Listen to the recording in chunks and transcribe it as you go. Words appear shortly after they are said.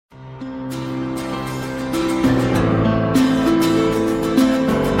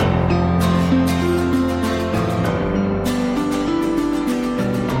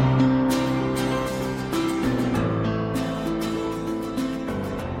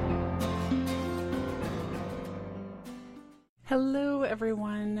Hello,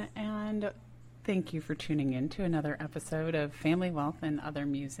 everyone, and thank you for tuning in to another episode of Family Wealth and Other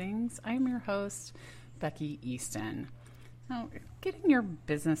Musings. I am your host, Becky Easton. Now, getting your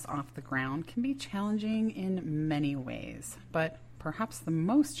business off the ground can be challenging in many ways, but perhaps the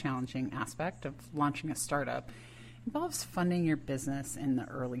most challenging aspect of launching a startup involves funding your business in the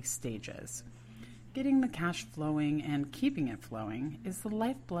early stages. Getting the cash flowing and keeping it flowing is the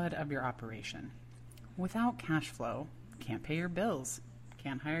lifeblood of your operation. Without cash flow, can't pay your bills,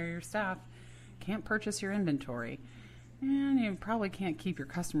 can't hire your staff, can't purchase your inventory, and you probably can't keep your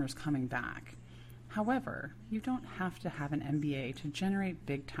customers coming back. However, you don't have to have an MBA to generate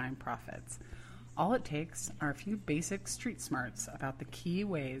big-time profits. All it takes are a few basic street smarts about the key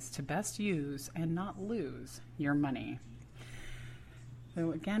ways to best use and not lose your money.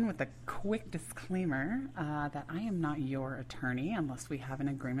 So again, with a quick disclaimer that I am not your attorney unless we have an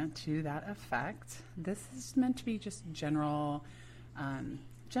agreement to that effect. This is meant to be just general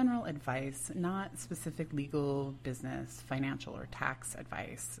advice, not specific legal, business, financial, or tax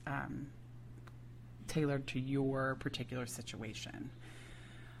advice tailored to your particular situation.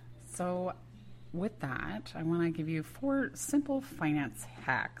 So with that, I want to give you 4 simple finance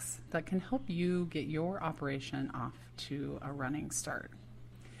hacks that can help you get your operation off to a running start.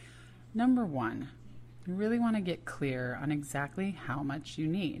 Number 1, you really want to get clear on exactly how much you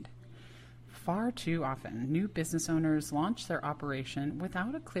need. Far too often, new business owners launch their operation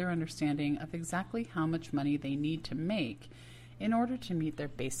without a clear understanding of exactly how much money they need to make in order to meet their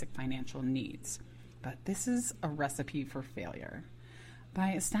basic financial needs. But this is a recipe for failure.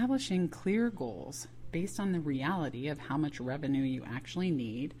 By establishing clear goals based on the reality of how much revenue you actually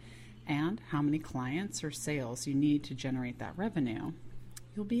need and how many clients or sales you need to generate that revenue,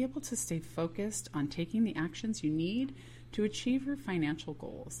 you'll be able to stay focused on taking the actions you need to achieve your financial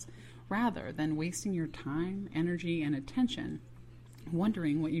goals, rather than wasting your time, energy, and attention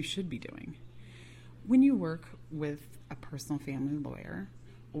wondering what you should be doing. When you work with a personal family lawyer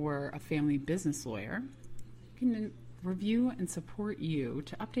or a family business lawyer, you can review and support you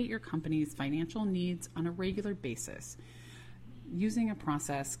to update your company's financial needs on a regular basis using a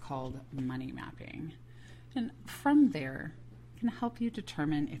process called money mapping. And from there, can help you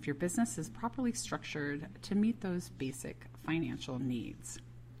determine if your business is properly structured to meet those basic financial needs.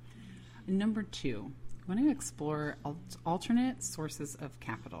 Number 2, you want to explore alternate sources of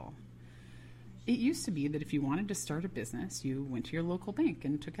capital. It used to be that if you wanted to start a business, you went to your local bank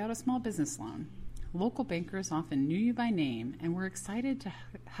and took out a small business loan. Local bankers often knew you by name and were excited to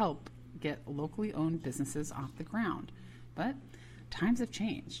help get locally owned businesses off the ground. But times have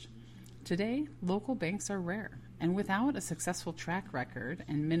changed. Today, local banks are rare, and without a successful track record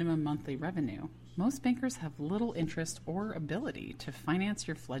and minimum monthly revenue, most bankers have little interest or ability to finance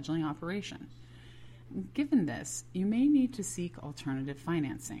your fledgling operation. Given this, you may need to seek alternative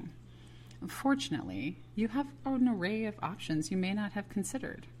financing. Fortunately, you have an array of options you may not have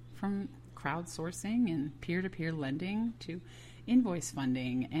considered, from crowdsourcing and peer-to-peer lending to invoice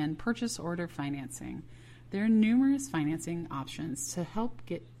funding and purchase order financing. There are numerous financing options to help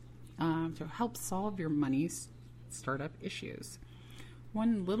solve your money startup issues.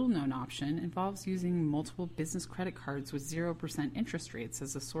 One little-known option involves using multiple business credit cards with 0% interest rates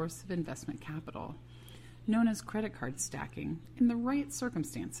as a source of investment capital. Known as credit card stacking, in the right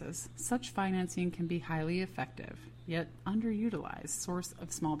circumstances, such financing can be highly effective, yet underutilized source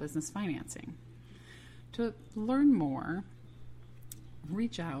of small business financing. To learn more,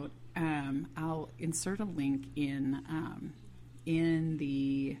 reach out. I'll insert a link in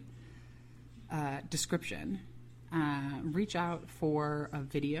the description. Reach out for a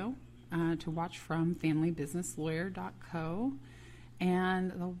video to watch from familybusinesslawyer.co,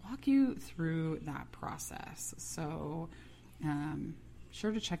 and they'll walk you through that process. So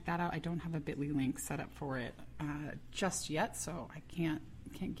sure to check that out. I don't have a bit.ly link set up for it just yet, so I can't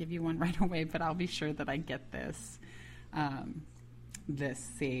give you one right away, but I'll be sure that I get this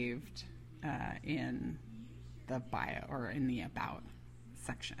saved in the bio or in the about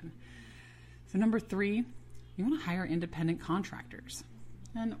section. So number 3, you want to hire independent contractors.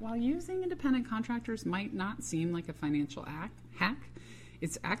 And while using independent contractors might not seem like a financial hack,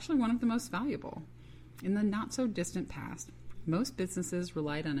 it's actually one of the most valuable. In the not-so-distant past, most businesses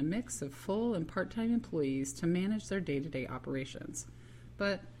relied on a mix of full and part-time employees to manage their day-to-day operations.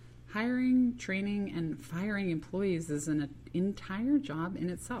 But hiring, training, and firing employees is an entire job in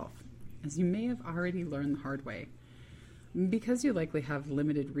itself, as you may have already learned the hard way. Because you likely have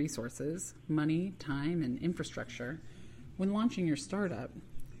limited resources, money, time, and infrastructure, when launching your startup,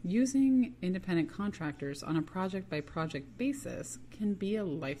 using independent contractors on a project-by-project basis can be a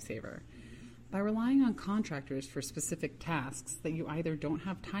lifesaver. By relying on contractors for specific tasks that you either don't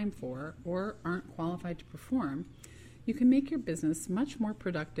have time for or aren't qualified to perform, you can make your business much more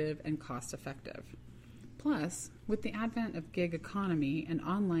productive and cost-effective. Plus, with the advent of gig economy and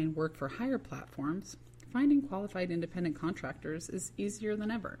online work-for-hire platforms, finding qualified independent contractors is easier than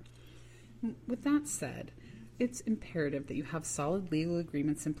ever. With that said, it's imperative that you have solid legal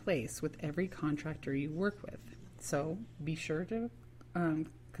agreements in place with every contractor you work with. So be sure to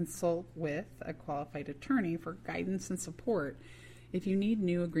consult with a qualified attorney for guidance and support if you need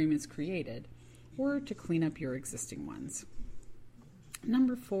new agreements created or to clean up your existing ones.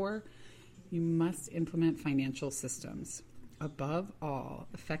 Number 4, you must implement financial systems. Above all,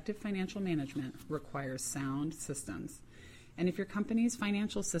 effective financial management requires sound systems. And if your company's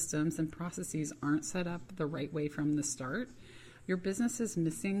financial systems and processes aren't set up the right way from the start, your business is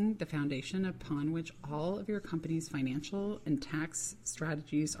missing the foundation upon which all of your company's financial and tax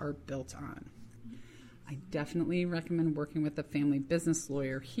strategies are built on. I definitely recommend working with a family business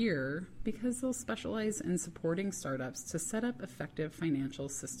lawyer here because they'll specialize in supporting startups to set up effective financial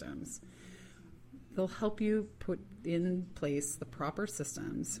systems. They'll help you put in place the proper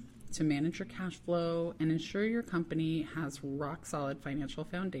systems to manage your cash flow and ensure your company has rock-solid financial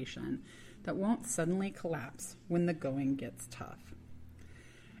foundation that won't suddenly collapse when the going gets tough.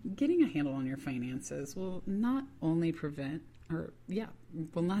 Getting a handle on your finances will not only prevent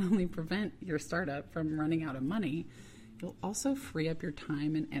your startup from running out of money, you'll also free up your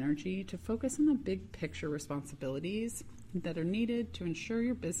time and energy to focus on the big picture responsibilities that are needed to ensure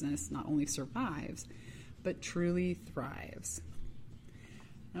your business not only survives, but truly thrives.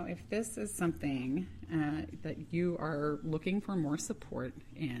 Now, if this is something that you are looking for more support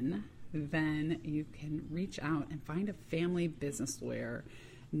in, then you can reach out and find a family business lawyer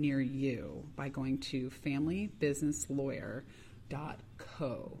near you by going to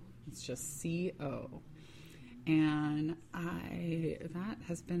familybusinesslawyer.co. It's just C-O. And that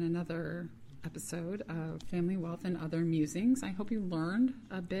has been another episode of Family Wealth and Other Musings. I hope you learned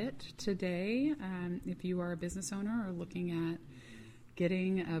a bit today. If you are a business owner or looking at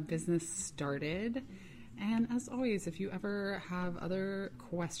getting a business started. And as always, if you ever have other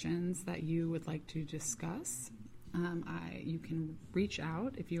questions that you would like to discuss, you can reach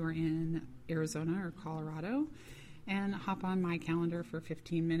out if you are in Arizona or Colorado and hop on my calendar for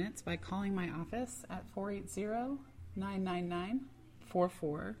 15 minutes by calling my office at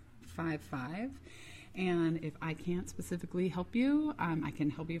 480-999-4455. And if I can't specifically help you, I can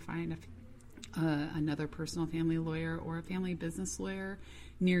help you find another personal family lawyer or a family business lawyer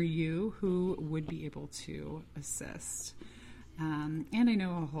near you who would be able to assist. And I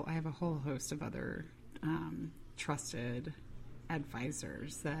know I have a whole host of other trusted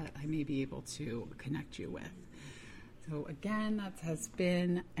advisors that I may be able to connect you with. So again, that has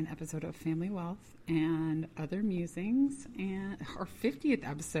been an episode of Family Wealth and Other Musings, and our 50th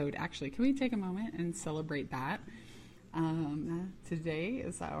episode, actually. Can we take a moment and celebrate that? Today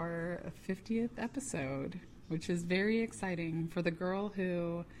is our 50th episode, which is very exciting for the girl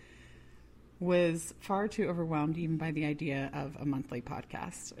who was far too overwhelmed even by the idea of a monthly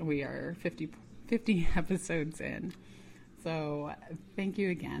podcast. We are 50 episodes in. So thank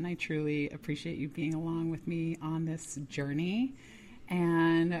you again. I truly appreciate you being along with me on this journey.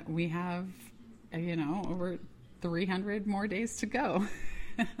 And we have, over 300 more days to go.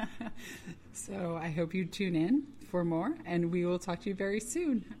 So I hope you tune in for more, and we will talk to you very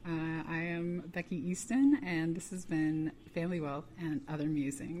soon. I am Becky Easton, and this has been Family Wealth and Other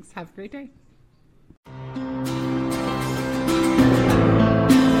Musings. Have a great day.